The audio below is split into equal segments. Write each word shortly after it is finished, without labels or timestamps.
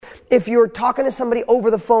if you're talking to somebody over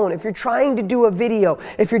the phone, if you're trying to do a video,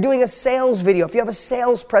 if you're doing a sales video, if you have a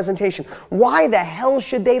sales presentation, why the hell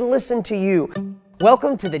should they listen to you?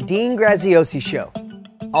 Welcome to the Dean Graziosi Show.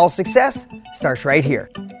 All success starts right here.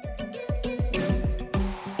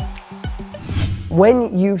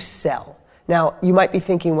 When you sell, now you might be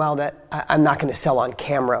thinking, well, that I'm not going to sell on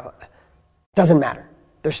camera. Doesn't matter.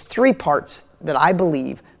 There's 3 parts that I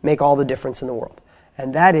believe make all the difference in the world.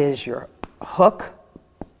 And that is your hook,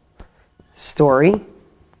 story,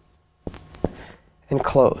 and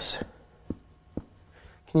close.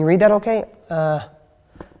 Can you read that okay?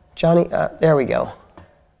 Johnny, there we go.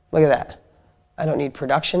 Look at that. I don't need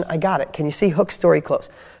production. I got it. Can you see hook, story, close?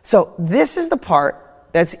 So this is the part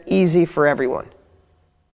that's easy for everyone.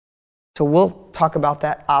 So we'll talk about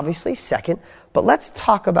that obviously second, but let's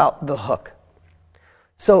talk about the hook.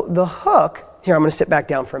 So the hook, here I'm going to sit back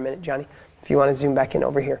down for a minute, Johnny, if you want to zoom back in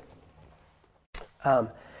over here.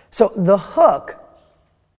 So the hook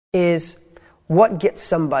is what gets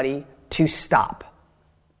somebody to stop.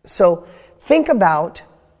 So think about,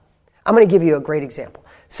 I'm going to give you a great example.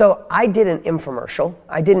 So I did an infomercial.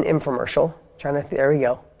 There we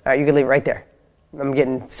go. All right, you can leave it right there. I'm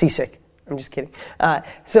getting seasick. I'm just kidding.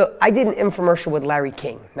 So I did an infomercial with Larry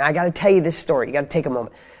King. Now I got to tell you this story. You got to take a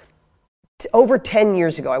moment. Over 10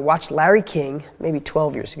 years ago, I watched Larry King, maybe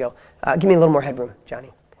 12 years ago. Give me a little more headroom, Johnny.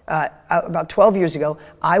 About 12 years ago,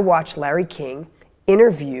 I watched Larry King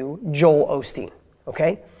interview Joel Osteen,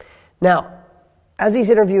 okay? Now, as he's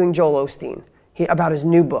interviewing Joel Osteen about his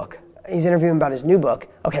new book, he's interviewing about his new book.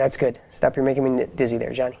 Okay, that's good. Stop, you're making me dizzy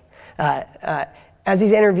there, Johnny. As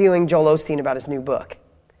he's interviewing Joel Osteen about his new book,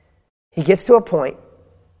 he gets to a point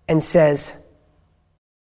and says,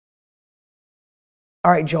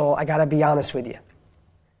 all right, Joel, I got to be honest with you.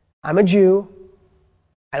 I'm a Jew.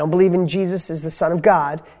 I don't believe in Jesus as the Son of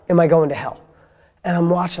God. Am I going to hell? And I'm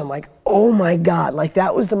watching, I'm like, oh my God, like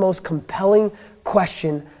that was the most compelling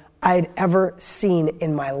question I had ever seen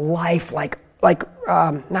in my life.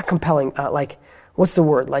 Not compelling, what's the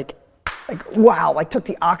word? Like wow, like took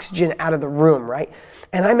the oxygen out of the room, right?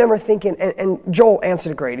 And I remember thinking, and Joel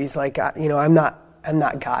answered it great. He's like, I'm not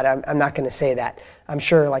God. I'm not going to say that. I'm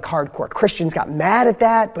sure like hardcore Christians got mad at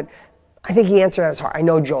that, but I think he answered out his heart. I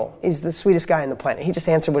know Joel. He's the sweetest guy on the planet. He just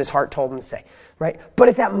answered what his heart told him to say, right? But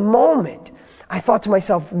at that moment, I thought to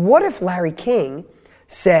myself, what if Larry King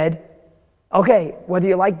said, okay, whether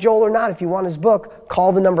you like Joel or not, if you want his book,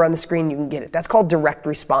 call the number on the screen, you can get it. That's called direct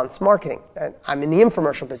response marketing. I'm in the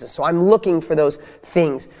infomercial business, so I'm looking for those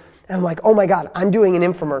things. And I'm like, oh my God, I'm doing an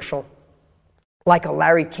infomercial like a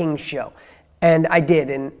Larry King show. And I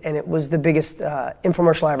did, and it was the biggest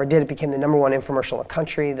infomercial I ever did. It became the #1 infomercial in the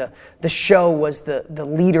country. The show was the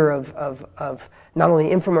leader of not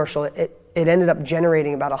only infomercial, it ended up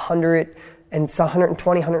generating about $120,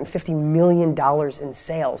 $150 million in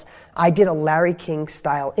sales. I did a Larry King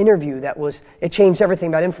style interview it changed everything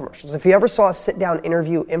about infomercials. If you ever saw a sit down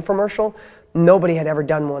interview infomercial, nobody had ever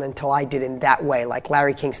done one until I did in that way, like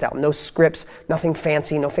Larry King style. No scripts, nothing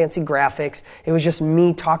fancy, no fancy graphics. It was just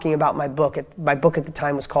me talking about my book. My book at the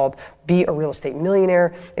time was called Be a Real Estate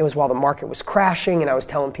Millionaire. It was while the market was crashing, and I was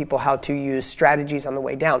telling people how to use strategies on the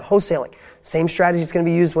way down. Wholesaling. Same strategy is going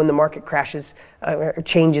to be used when the market crashes or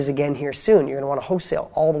changes again here soon. You're going to want to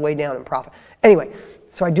wholesale all the way down in profit. Anyway,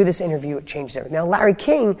 so I do this interview. It changes everything. Now, Larry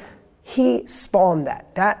King, he spawned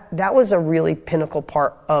that. That was a really pinnacle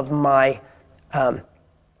part of my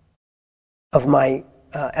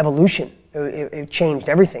evolution. It changed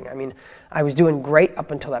everything. I mean, I was doing great up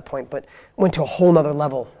until that point, but went to a whole nother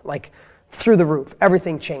level, like through the roof.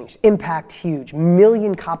 Everything changed. Impact huge. 1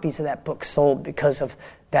 million copies of that book sold because of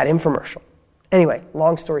that infomercial. Anyway,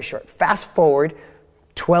 long story short, fast forward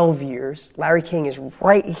 12 years, Larry King is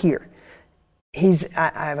right here.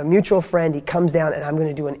 I have a mutual friend, he comes down and I'm going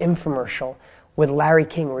to do an infomercial with Larry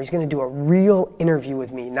King, where he's going to do a real interview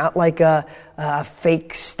with me, not like a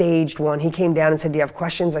fake staged one. He came down and said, do you have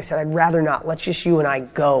questions? I said, I'd rather not. Let's just you and I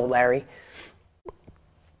go, Larry.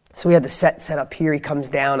 So we had the set up here. He comes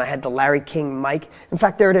down. I had the Larry King mic. In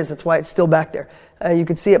fact, there it is. That's why it's still back there. You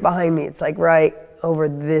can see it behind me. It's like right over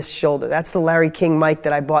this shoulder. That's the Larry King mic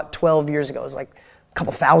that I bought 12 years ago. It was like a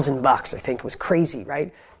couple $1,000, I think. It was crazy,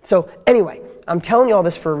 right? So anyway, I'm telling you all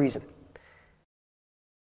this for a reason.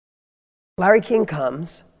 Larry King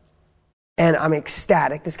comes, and I'm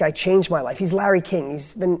ecstatic. This guy changed my life. He's Larry King.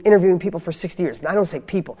 He's been interviewing people for 60 years. And I don't say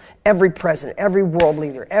people. Every president, every world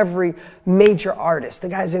leader, every major artist. The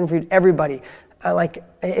guy's interviewed everybody.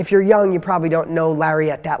 If you're young, you probably don't know Larry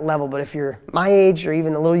at that level. But if you're my age or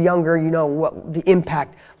even a little younger, you know what the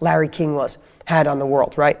impact Larry King had on the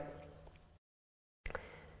world, right?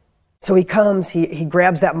 So he comes, he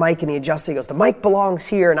grabs that mic and he adjusts it. He goes, the mic belongs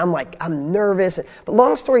here. And I'm like, I'm nervous. But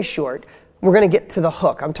long story short, we're going to get to the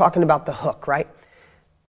hook. I'm talking about the hook, right?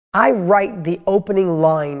 I write the opening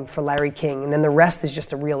line for Larry King, and then the rest is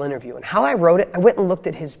just a real interview. And how I wrote it, I went and looked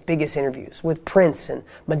at his biggest interviews with Prince and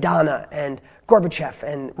Madonna and Gorbachev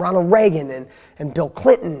and Ronald Reagan and Bill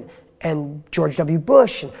Clinton and George W.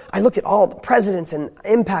 Bush. And I looked at all the presidents and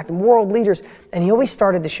impact and world leaders, and he always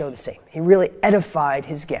started the show the same. He really edified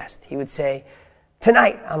his guest. He would say,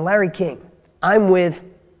 tonight on Larry King, I'm with,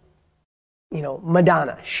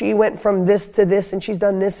 Madonna. She went from this to this, and she's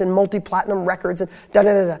done this and multi-platinum records and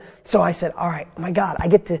da-da-da-da. So I said, all right, my God, I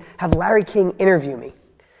get to have Larry King interview me.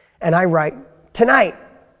 And I write, tonight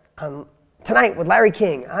with Larry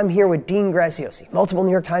King, I'm here with Dean Graziosi, multiple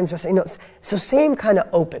New York Times bestseller. So same kind of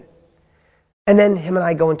open. And then him and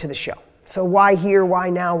I go into the show. So why here? Why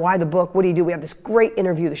now? Why the book? What do you do? We have this great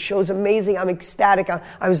interview. The show's amazing. I'm ecstatic.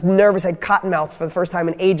 I was nervous. I had cotton mouth for the first time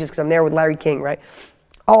in ages because I'm there with Larry King, right?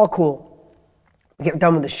 All cool. We get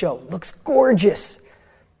done with the show. It looks gorgeous.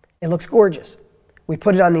 It looks gorgeous. We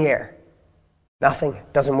put it on the air. Nothing.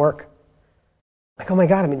 It doesn't work. Like, oh my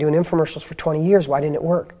God, I've been doing infomercials for 20 years. Why didn't it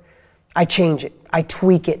work? I change it. I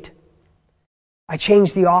tweak it. I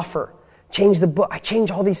change the offer. Change the book. I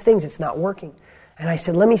change all these things. It's not working. And I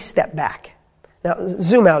said, let me step back. Now,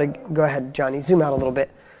 zoom out. Go ahead, Johnny. Zoom out a little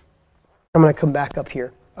bit. I'm going to come back up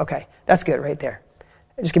here. Okay, that's good right there.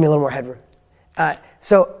 Just give me a little more headroom.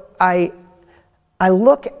 So I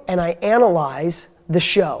look and I analyze the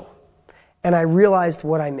show, and I realized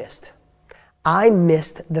what I missed. I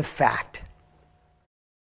missed the fact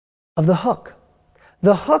of the hook.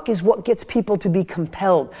 The hook is what gets people to be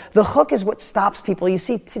compelled. The hook is what stops people. You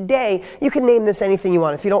see, today, you can name this anything you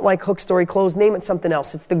want. If you don't like hook, story, close, name it something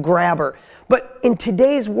else. It's the grabber. But in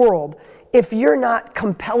today's world, if you're not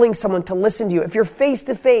compelling someone to listen to you, if you're face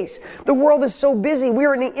to face, the world is so busy.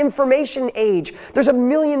 We're in the information age. There's a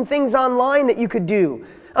million things online that you could do.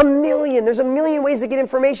 A million. There's a million ways to get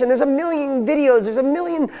information. There's a million videos. There's a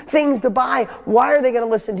million things to buy. Why are they going to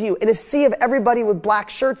listen to you? In a sea of everybody with black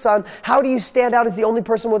shirts on, how do you stand out as the only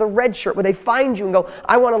person with a red shirt where they find you and go,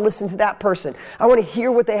 I want to listen to that person. I want to hear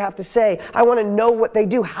what they have to say. I want to know what they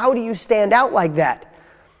do. How do you stand out like that?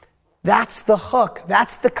 That's the hook.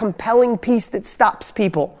 That's the compelling piece that stops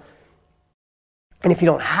people. And if you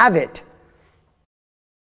don't have it,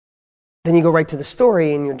 then you go right to the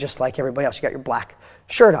story and you're just like everybody else. You got your black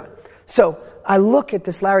shirt on. So I look at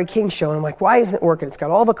this Larry King show and I'm like, why isn't it working? It's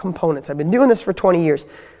got all the components. I've been doing this for 20 years.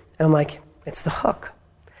 And I'm like, it's the hook.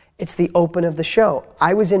 It's the open of the show.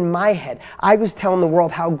 I was in my head. I was telling the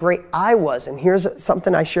world how great I was. And here's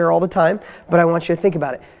something I share all the time, but I want you to think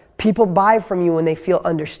about it. People buy from you when they feel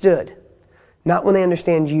understood, not when they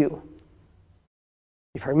understand you.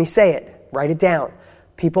 You've heard me say it. Write it down.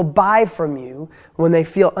 People buy from you when they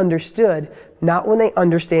feel understood, not when they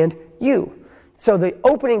understand you. So the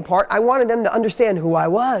opening part, I wanted them to understand who I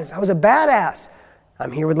was. I was a badass.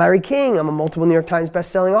 I'm here with Larry King. I'm a multiple New York Times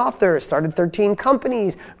bestselling author. Started 13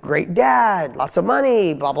 companies. Great dad. Lots of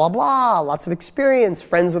money. Blah, blah, blah. Lots of experience.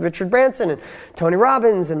 Friends with Richard Branson and Tony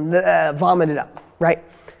Robbins and vomited up, right?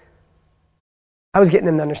 I was getting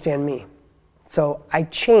them to understand me. So I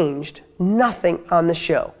changed nothing on the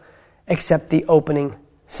show except the opening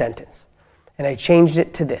sentence. And I changed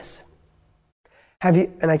it to this.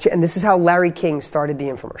 And this is how Larry King started the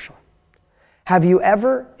infomercial. Have you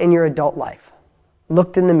ever in your adult life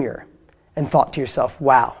looked in the mirror and thought to yourself,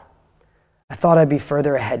 wow, I thought I'd be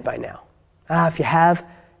further ahead by now? If you have,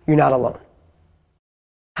 you're not alone.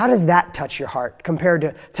 How does that touch your heart compared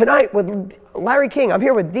to tonight with Larry King? I'm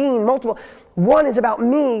here with Dean, multiple. One is about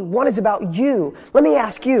me, one is about you. Let me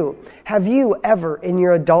ask you, have you ever in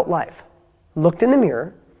your adult life looked in the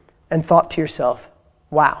mirror and thought to yourself,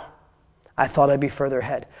 wow, I thought I'd be further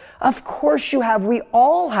ahead? Of course you have. We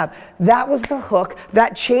all have. That was the hook.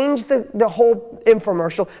 That changed the whole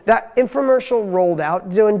infomercial. That infomercial rolled out.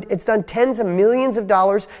 It's done tens of millions of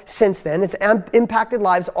dollars since then. It's impacted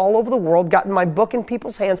lives all over the world, gotten my book in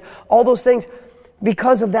people's hands, all those things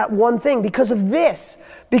because of that one thing, because of this,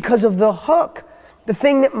 because of the hook, the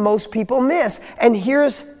thing that most people miss. And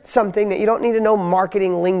here's something that you don't need to know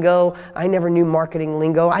marketing lingo. I never knew marketing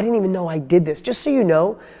lingo. I didn't even know I did this. Just so you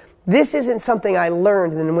know, this isn't something I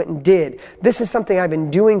learned and then went and did. This is something I've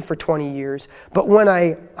been doing for 20 years. But when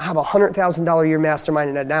I have a $100,000 a year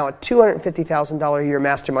mastermind and now a $250,000 a year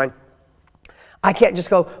mastermind, I can't just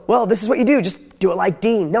go, well, this is what you do. Just do it like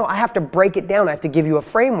Dean. No, I have to break it down. I have to give you a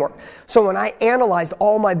framework. So when I analyzed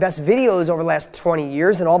all my best videos over the last 20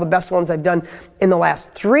 years and all the best ones I've done in the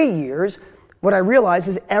last 3 years, what I realized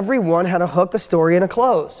is everyone had a hook, a story, and a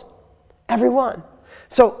close. Everyone.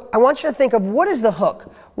 So I want you to think of, what is the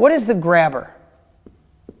hook? What is the grabber?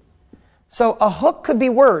 So a hook could be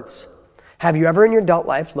words. Have you ever in your adult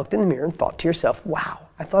life looked in the mirror and thought to yourself, wow,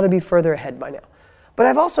 I thought I'd be further ahead by now. But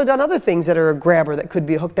I've also done other things that are a grabber that could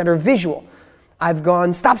be a hook that are visual. I've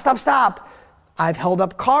gone, stop, stop, stop. I've held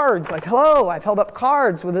up cards, like, hello. I've held up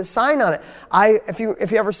cards with a sign on it. If you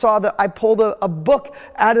ever saw I pulled a book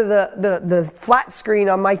out of the flat screen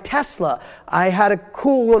on my Tesla. I had a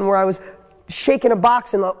cool one where I was shaking a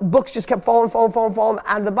box and the books just kept falling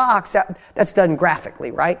out of the box. That's done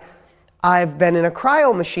graphically, right? I've been in a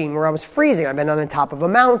cryo machine where I was freezing. I've been on the top of a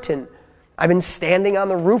mountain. I've been standing on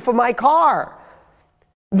the roof of my car.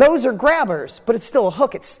 Those are grabbers, but it's still a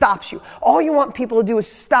hook. It stops you. All you want people to do is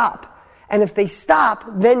stop. And if they stop,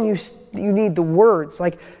 then you need the words.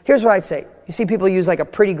 Like, here's what I'd say. You see people use like a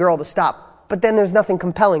pretty girl to stop, but then there's nothing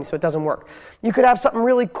compelling, so it doesn't work. You could have something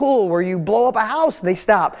really cool where you blow up a house and they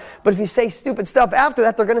stop. But if you say stupid stuff after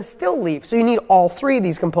that, they're going to still leave. So you need all three of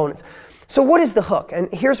these components. So what is the hook? And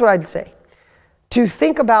here's what I'd say. To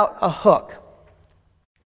think about a hook,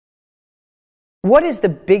 what is the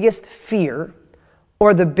biggest fear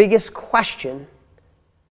or the biggest question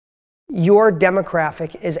your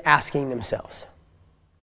demographic is asking themselves?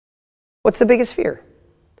 What's the biggest fear?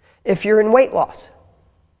 If you're in weight loss,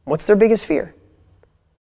 what's their biggest fear?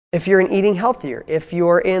 If you're in eating healthier, if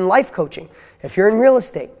you're in life coaching, if you're in real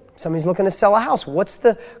estate, somebody's looking to sell a house, what's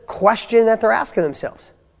the question that they're asking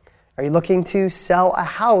themselves? Are you looking to sell a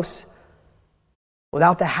house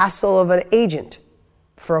without the hassle of an agent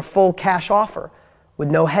for a full cash offer with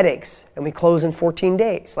no headaches and we close in 14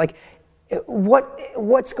 days? Like,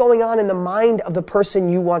 what's going on in the mind of the person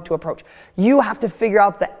you want to approach? You have to figure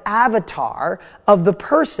out the avatar of the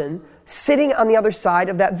person sitting on the other side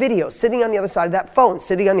of that video, sitting on the other side of that phone,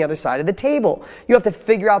 sitting on the other side of the table. You have to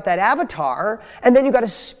figure out that avatar, and then you got to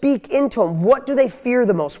speak into them. What do they fear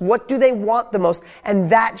the most? What do they want the most? And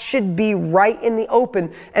that should be right in the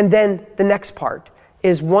open. And then the next part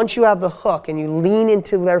is, once you have the hook and you lean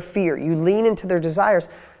into their fear, you lean into their desires,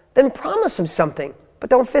 then promise them something, but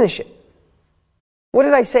don't finish it. What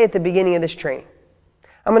did I say at the beginning of this training?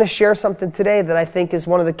 I'm going to share something today that I think is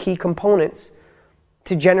one of the key components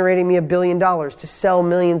to generating me $1 billion, to sell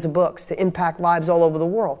millions of books, to impact lives all over the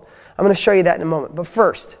world. I'm going to show you that in a moment. But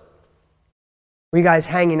first, were you guys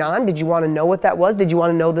hanging on? Did you want to know what that was? Did you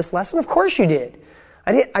want to know this lesson? Of course you did.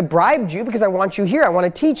 I bribed you because I want you here. I want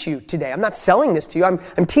to teach you today. I'm not selling this to you.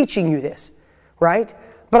 I'm teaching you this, right?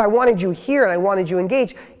 But I wanted you here and I wanted you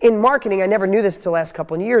engaged. In marketing, I never knew this until the last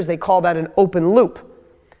couple of years. They call that an open loop.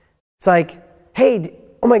 It's like, hey,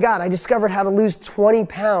 oh my God, I discovered how to lose 20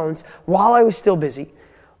 pounds while I was still busy,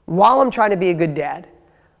 while I'm trying to be a good dad,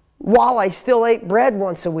 while I still ate bread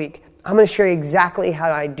once a week. I'm going to show you exactly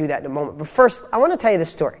how I do that in a moment. But first, I want to tell you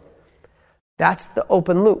this story. That's the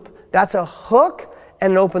open loop. That's a hook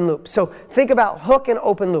and an open loop. So think about hook and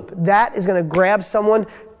open loop. That is going to grab someone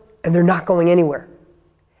and they're not going anywhere.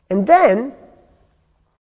 And then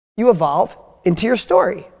you evolve into your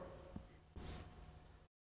story.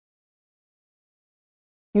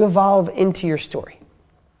 You evolve into your story.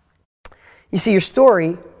 You see, your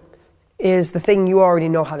story is the thing you already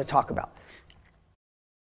know how to talk about.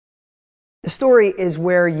 The story is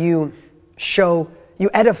where you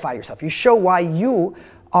edify yourself. You show why you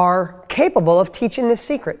are capable of teaching this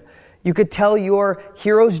secret. You could tell your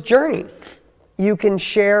hero's journey. You can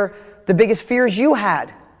share the biggest fears you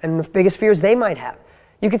had and the biggest fears they might have.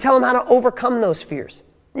 You could tell them how to overcome those fears.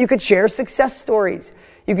 You could share success stories.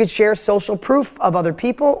 You could share social proof of other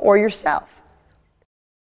people or yourself.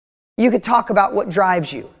 You could talk about what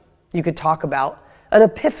drives you. You could talk about an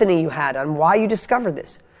epiphany you had on why you discovered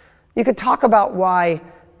this. You could talk about why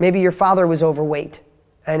maybe your father was overweight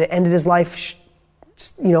and it ended his life.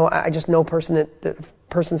 I just know the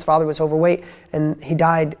person's father was overweight and he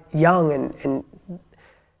died young, and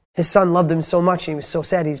his son loved him so much and he was so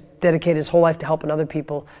sad. He's dedicated his whole life to helping other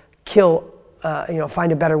people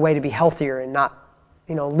find a better way to be healthier and not,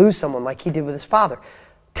 lose someone like he did with his father.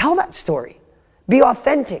 Tell that story. Be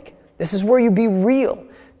authentic. This is where you be real.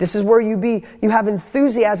 This is where you have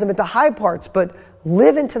enthusiasm at the high parts, but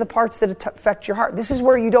live into the parts that affect your heart. This is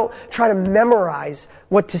where you don't try to memorize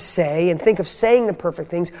what to say and think of saying the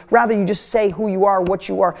perfect things. Rather, you just say who you are, what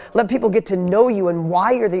you are. Let people get to know you and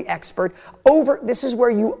why you're the expert. This is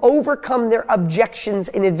where you overcome their objections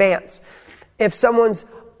in advance. If someone's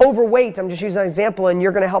overweight, I'm just using an example, and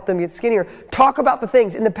you're going to help them get skinnier, talk about the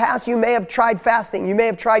things. In the past, you may have tried fasting. You may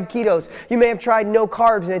have tried ketos. You may have tried no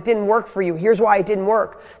carbs, and it didn't work for you. Here's why it didn't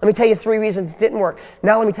work. Let me tell you 3 reasons it didn't work.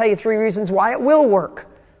 Now let me tell you 3 reasons why it will work.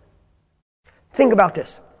 Think about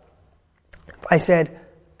this. I said,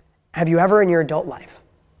 have you ever in your adult life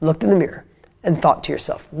looked in the mirror, and thought to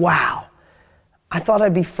yourself, wow, I thought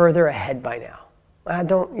I'd be further ahead by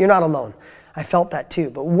now. You're not alone. I felt that too.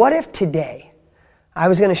 But what if today I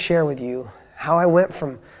was going to share with you how I went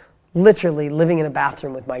from literally living in a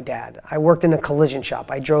bathroom with my dad. I worked in a collision shop.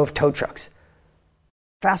 I drove tow trucks.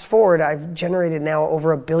 Fast forward, I've generated now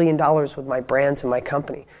over $1 billion with my brands and my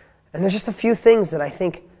company. And there's just a few things that I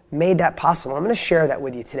think made that possible. I'm going to share that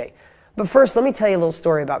with you today. But first, let me tell you a little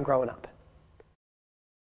story about growing up.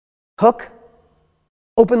 Hook,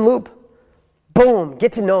 open loop, boom,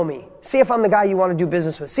 get to know me. See if I'm the guy you want to do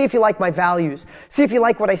business with. See if you like my values. See if you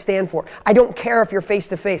like what I stand for. I don't care if you're face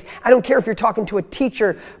to face. I don't care if you're talking to a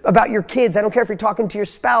teacher about your kids. I don't care if you're talking to your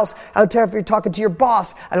spouse. I don't care if you're talking to your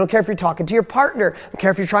boss. I don't care if you're talking to your partner. I don't care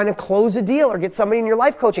if you're trying to close a deal or get somebody in your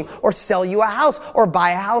life coaching or sell you a house or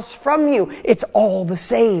buy a house from you. It's all the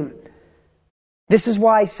same. This is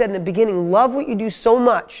why I said in the beginning, love what you do so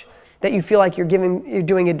much that you feel like you're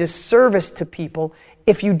doing a disservice to people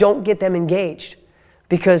if you don't get them engaged.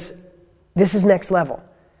 Because this is next level.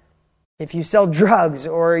 If you sell drugs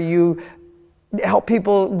or you help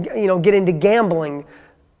people, get into gambling,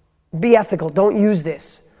 be ethical. Don't use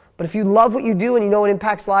this. But if you love what you do and you know it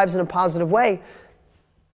impacts lives in a positive way,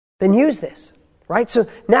 then use this, right? So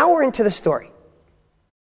now we're into the story.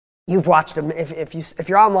 You've watched them. If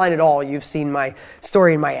you're online at all, you've seen my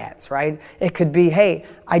story in my ads, right? It could be, hey,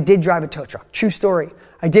 I did drive a tow truck. True story.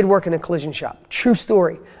 I did work in a collision shop. True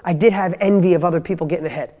story. I did have envy of other people getting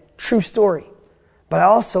ahead. True story. But I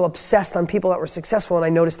also obsessed on people that were successful and I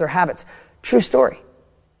noticed their habits. True story.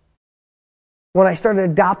 When I started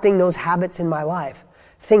adopting those habits in my life,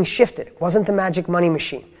 things shifted. It wasn't the magic money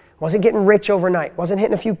machine. It wasn't getting rich overnight. It wasn't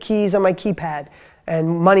hitting a few keys on my keypad and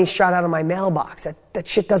money shot out of my mailbox. That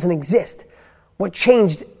shit doesn't exist. What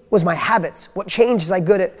changed was my habits. What changed is I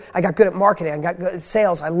got good at marketing. I got good at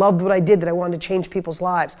sales. I loved what I did, that I wanted to change people's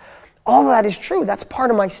lives. All of that is true. That's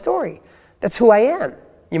part of my story. That's who I am.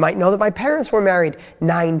 You might know that my parents were married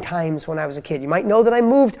 9 times when I was a kid. You might know that I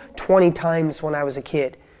moved 20 times when I was a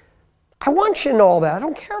kid. I want you to know all that. I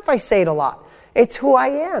don't care if I say it a lot. It's who I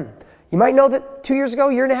am. You might know that 2 years ago,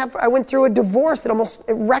 year and a half, I went through a divorce that almost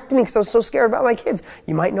wrecked me because I was so scared about my kids.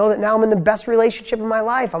 You might know that now I'm in the best relationship of my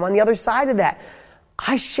life. I'm on the other side of that.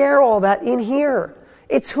 I share all that in here.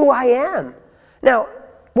 It's who I am. Now,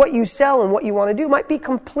 what you sell and what you want to do might be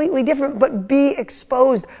completely different, but be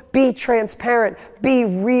exposed, be transparent, be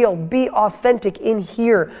real, be authentic in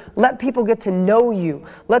here. Let people get to know you.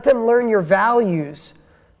 Let them learn your values.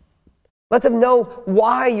 Let them know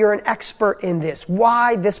why you're an expert in this,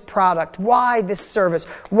 why this product, why this service,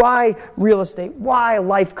 why real estate, why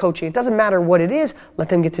life coaching. It doesn't matter what it is. Let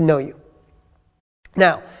them get to know you.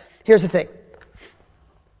 Now, here's the thing.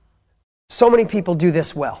 So many people do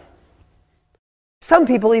this well. Some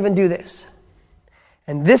people even do this.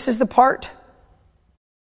 And this is the part,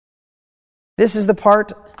 and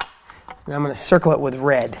I'm going to circle it with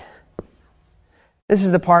red. This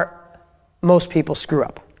is the part most people screw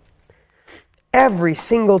up. Every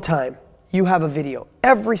single time you have a video,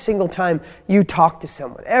 every single time you talk to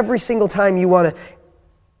someone, every single time you want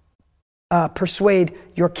to persuade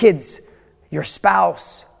your kids, your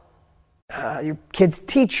spouse, your kid's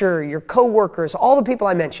teacher, your coworkers, all the people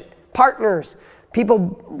I mentioned, partners, people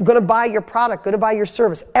going to buy your product, going to buy your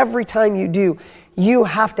service. Every time you do, you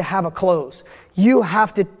have to have a close. You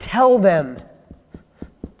have to tell them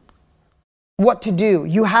what to do.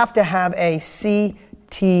 You have to have a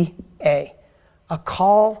CTA, a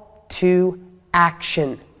call to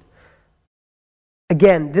action.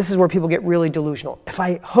 Again, this is where people get really delusional. If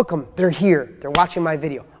I hook them, they're here. They're watching my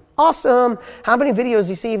video. Awesome. How many videos do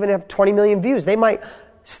you see even have 20 million views? They might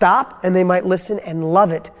stop and they might listen and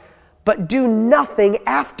love it, but do nothing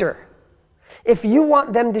after. If you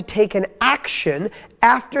want them to take an action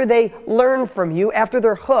after they learn from you, after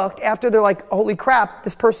they're hooked, after they're like, holy crap,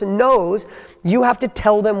 this person knows, you have to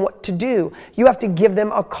tell them what to do. You have to give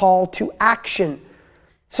them a call to action.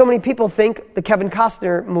 So many people think the Kevin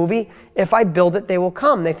Costner movie, if I build it, they will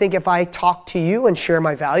come. They think if I talk to you and share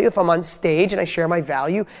my value, if I'm on stage and I share my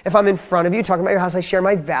value, if I'm in front of you talking about your house, I share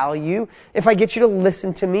my value, if I get you to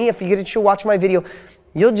listen to me, if you get you to watch my video,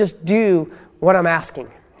 you'll just do what I'm asking.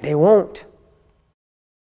 They won't.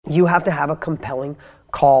 You have to have a compelling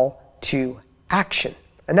call to action.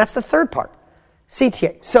 And that's the third part,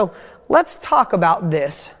 CTA. So let's talk about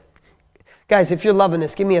this. Guys, if you're loving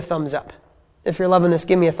this, give me a thumbs up. If you're loving this,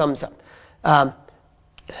 give me a thumbs up. I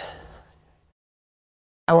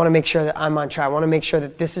want to make sure that I'm on track. I want to make sure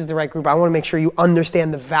that this is the right group. I want to make sure you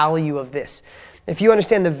understand the value of this. If you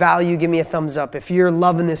understand the value, give me a thumbs up. If you're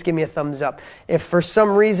loving this, give me a thumbs up. If for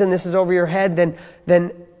some reason this is over your head,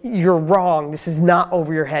 then you're wrong. This is not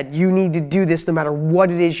over your head. You need to do this no matter what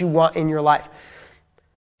it is you want in your life.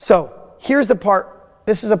 So here's the part.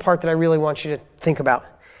 This is a part that I really want you to think about.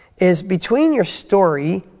 Is between your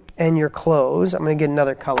story and your close. I'm going to get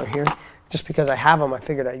another color here. Just because I have them, I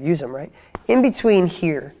figured I'd use them, right? In between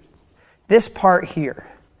here, this part here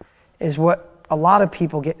is what a lot of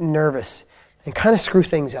people get nervous and kind of screw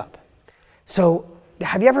things up. So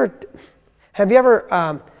have you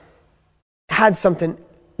ever had something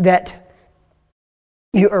that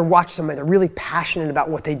or watched somebody, they're really passionate about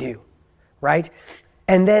what they do, right?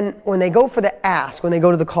 And then when they go for the ask, when they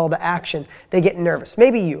go to the call to action, they get nervous.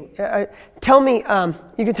 Maybe you. Tell me,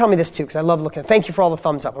 you can tell me this too, because I love looking. Thank you for all the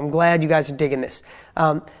thumbs up. I'm glad you guys are digging this.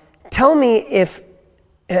 Tell me if,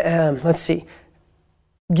 let's see.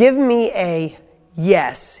 Give me a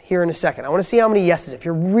yes here in a second. I want to see how many yeses, if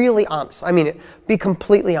you're really honest. I mean it. Be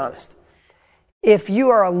completely honest. If you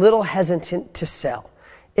are a little hesitant to sell,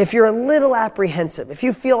 if you're a little apprehensive, if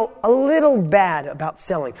you feel a little bad about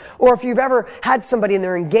selling, or if you've ever had somebody and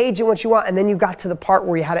they're engaged in what you want and then you got to the part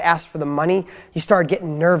where you had to ask for the money, you started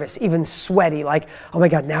getting nervous, even sweaty, like, oh my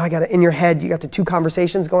God, now I got to, in your head, you got the two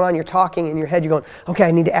conversations going on, you're talking, in your head you're going, okay,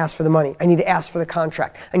 I need to ask for the money, I need to ask for the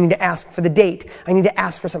contract, I need to ask for the date, I need to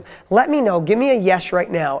ask for something. Let me know, give me a yes right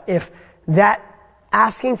now if that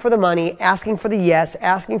asking for the money, asking for the yes,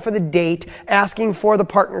 asking for the date, asking for the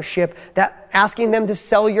partnership, that asking them to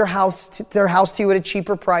sell their house to you at a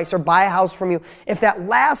cheaper price or buy a house from you. If that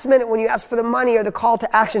last minute when you ask for the money or the call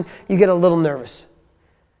to action, you get a little nervous.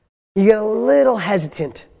 You get a little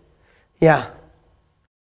hesitant. Yeah.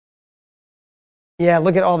 Yeah,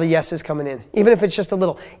 look at all the yeses coming in. Even if it's just a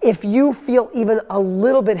little. If you feel even a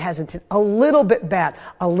little bit hesitant, a little bit bad,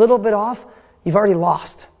 a little bit off, you've already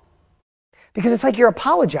lost. Because it's like you're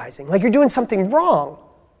apologizing, like you're doing something wrong,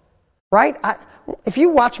 right? If you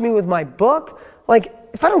watch me with my book, like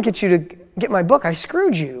if I don't get you to get my book, I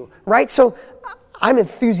screwed you, right? So I'm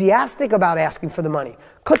enthusiastic about asking for the money.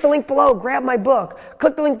 Click the link below, grab my book.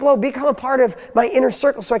 Click the link below, become a part of my inner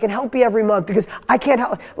circle so I can help you every month because I can't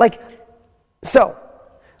help, so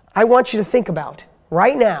I want you to think about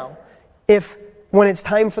right now if when it's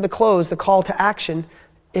time for the close, the call to action,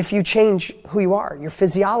 if you change who you are, your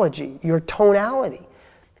physiology, your tonality.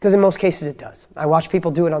 Because in most cases it does. I watch people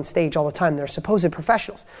do it on stage all the time. They're supposed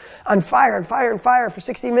professionals. On fire, on fire, on fire for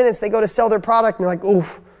 60 minutes. They go to sell their product and they're like,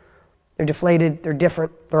 oof. They're deflated, they're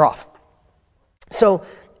different, they're off. So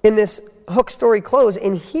in this hook story close,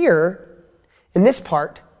 in here, in this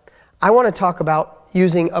part, I want to talk about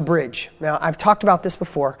using a bridge. Now, I've talked about this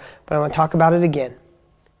before, but I want to talk about it again.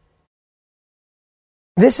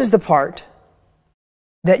 This is the part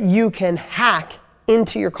that you can hack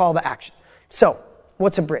into your call to action. So,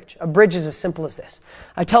 what's a bridge? A bridge is as simple as this.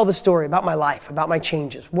 I tell the story about my life, about my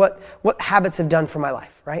changes, what habits have done for my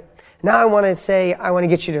life, right? Now I want to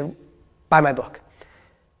get you to buy my book.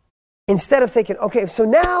 Instead of thinking, okay, so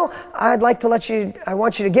now I want you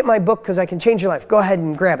to get my book because I can change your life. Go ahead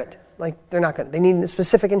and grab it. Like, they're not going to. They need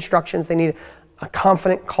specific instructions. They need a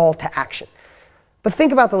confident call to action. But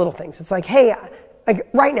think about the little things. It's like, hey, like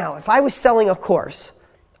right now, if I was selling a course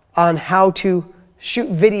on how to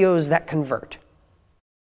shoot videos that convert.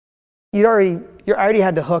 You already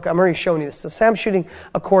had the hook. I'm already showing you this. So say I'm shooting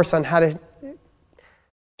a course on how to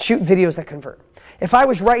shoot videos that convert. If I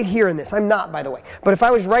was right here in this, I'm not, by the way, but if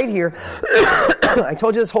I was right here, I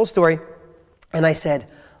told you this whole story, and I said,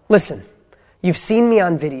 listen, you've seen me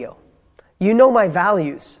on video. You know my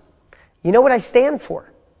values. You know what I stand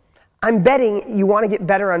for. I'm betting you want to get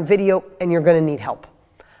better on video, and you're going to need help.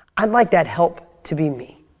 I'd like that help to be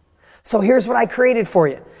me. So here's what I created for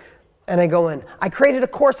you. And I go in. I created a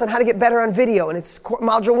course on how to get better on video, and it's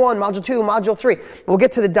module 1, module 2, module 3. We'll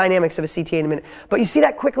get to the dynamics of a CTA in a minute. But you see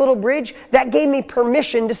that quick little bridge? That gave me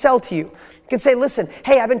permission to sell to you. You can say, listen,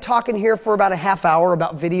 hey, I've been talking here for about a half hour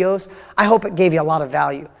about videos. I hope it gave you a lot of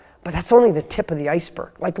value. But that's only the tip of the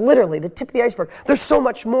iceberg. Like literally, the tip of the iceberg. There's so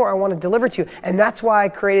much more I want to deliver to you. And that's why I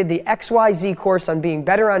created the XYZ course on being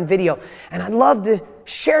better on video. And I'd love to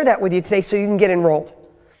share that with you today so you can get enrolled.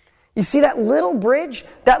 You see that little bridge?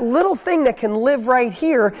 That little thing that can live right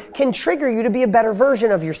here can trigger you to be a better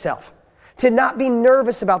version of yourself. To not be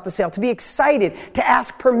nervous about the sale. To be excited. To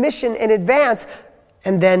ask permission in advance.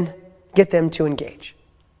 And then get them to engage.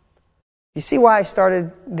 You see why I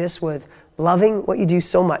started this with loving what you do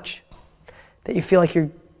so much that you feel like you're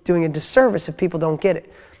doing a disservice if people don't get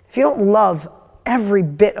it. If you don't love every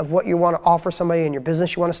bit of what you want to offer somebody in your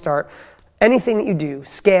business you want to start, anything that you do,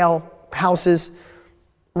 scale, houses,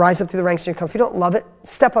 rise up through the ranks in your company. If you don't love it,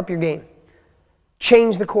 step up your game.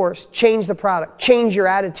 Change the course, change the product, change your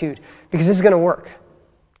attitude, because this is going to work.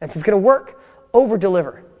 And if it's going to work,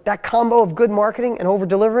 over-deliver. that combo of good marketing and over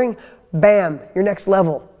delivering, bam, your next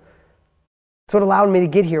level. That's what allowed me to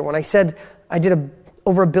get here. When I said I did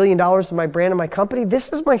over $1 billion in my brand and my company,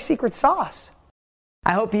 this is my secret sauce.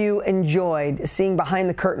 I hope you enjoyed seeing behind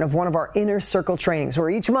the curtain of one of our Inner Circle trainings, where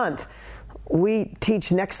each month we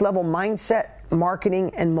teach next level mindset,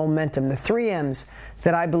 marketing, and momentum. The 3 M's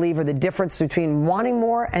that I believe are the difference between wanting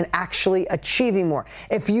more and actually achieving more.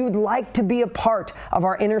 If you'd like to be a part of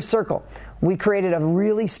our Inner Circle, we created a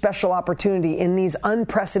really special opportunity in these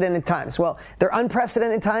unprecedented times. Well, they're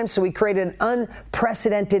unprecedented times, so we created an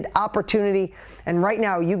unprecedented opportunity. And right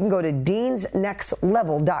now, you can go to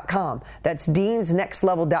deansnextlevel.com. That's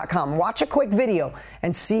deansnextlevel.com. Watch a quick video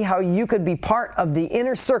and see how you could be part of the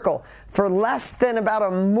Inner Circle for less than about a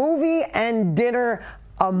movie and dinner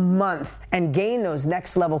a month and gain those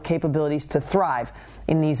next level capabilities to thrive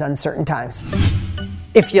in these uncertain times.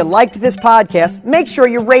 If you liked this podcast, make sure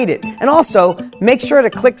you rate it. And also, make sure to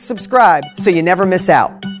click subscribe so you never miss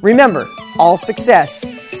out. Remember, all success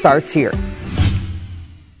starts here.